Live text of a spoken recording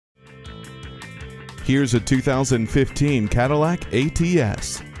Here's a 2015 Cadillac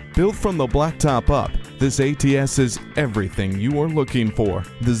ATS. Built from the blacktop up, this ATS is everything you are looking for.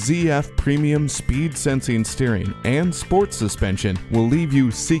 The ZF Premium Speed Sensing Steering and Sport Suspension will leave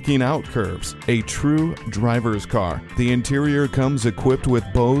you seeking out curves. A true driver's car. The interior comes equipped with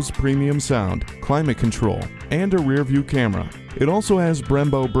Bose Premium Sound, climate control, and a rear-view camera. It also has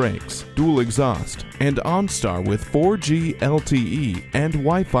Brembo brakes, dual exhaust, and OnStar with 4G LTE and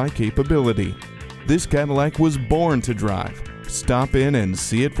Wi-Fi capability. This Cadillac was born to drive. Stop in and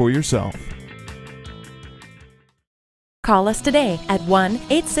see it for yourself. Call us today at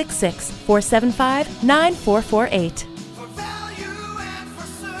 1-866-475-9448.